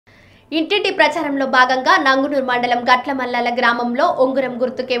ఇంటింటి ప్రచారంలో భాగంగా నంగునూరు మండలం గట్లమల్లాల గ్రామంలో ఉంగరం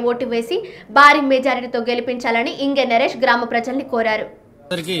గుర్తుకే ఓటు వేసి భారీ మెజారిటీతో గెలిపించాలని ఇంగే నరేష్ గ్రామ ప్రజల్ని కోరారు.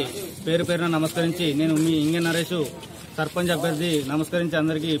 అందరికీ పేరు పేరున నమస్కరించి నేను మీ ఇంగే నరేష్ సర్పంచ్ అభ్యర్థి నమస్కరించి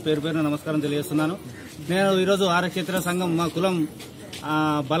అందరికీ పేరు పేరున నమస్కారం తెలియజేస్తున్నాను. నేను ఈరోజు ఆరక్షేత్ర సంఘం మా కులం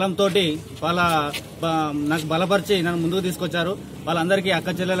బలంతో నాకు బలపరిచి నన్ను ముందుకు తీసుకొచ్చారు. వాళ్ళందరికీ అక్క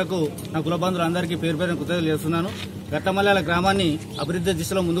చెల్లెలకు నా కుల బంధువులందరికీ పేరు పేరున కృతజ్ఞతలు చేస్తున్నాను. గట్టమల్లాల గ్రామాన్ని అభివృద్ధి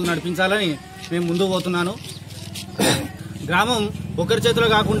దిశలో ముందుకు నడిపించాలని నేను ముందుకు పోతున్నాను. గ్రామం ఒకరి చేతిలో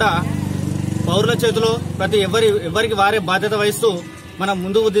కాకుండా పౌరుల చేతిలో ప్రతి ఎవరికి వారే బాధ్యత వహిస్తూ మనం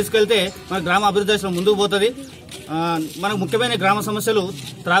ముందుకు తీసుకెళ్తే మన గ్రామ అభివృద్ధి దిశలో ముందుకు పోతుంది. మనకు ముఖ్యమైన గ్రామ సమస్యలు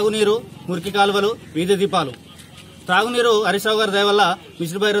త్రాగునీరు, మురికి కాలువలు, వీధి దీపాలు. త్రాగునీరు హరీశ్రావు గారి దయ వల్ల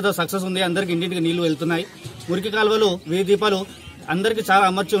మిషన్ భైరవతో సక్సెస్ ఉంది. అందరికి ఇంటింటికి నీళ్లు వెళ్తున్నాయి. మురికి కాలువలు, వీధి దీపాలు అందరికీ చాలా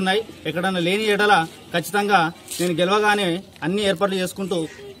అమర్చి ఉన్నాయి. ఎక్కడన్నా లేని ఎడల ఖచ్చితంగా నేను గెలవగానే అన్ని ఏర్పాట్లు చేసుకుంటూ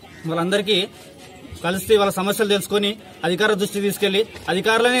వాళ్ళందరికీ కలిసి వాళ్ళ సమస్యలు తెలుసుకుని అధికార దృష్టి తీసుకెళ్లి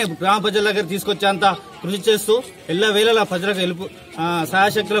అధికారులనే గ్రామ ప్రజల దగ్గర తీసుకొచ్చేంత కృషి చేస్తూ ఎల్లవేళలా ప్రజలకు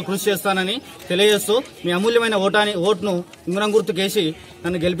సహాయశక్తిలో కృషి చేస్తానని తెలియజేస్తూ మీ అమూల్యమైన ఓటును ఉంగరం గుర్తుకేసి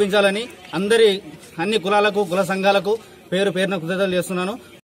నన్ను గెలిపించాలని అన్ని కులాలకు, కుల సంఘాలకు పేరు పేరున కృతజ్ఞతలు చేస్తున్నాను.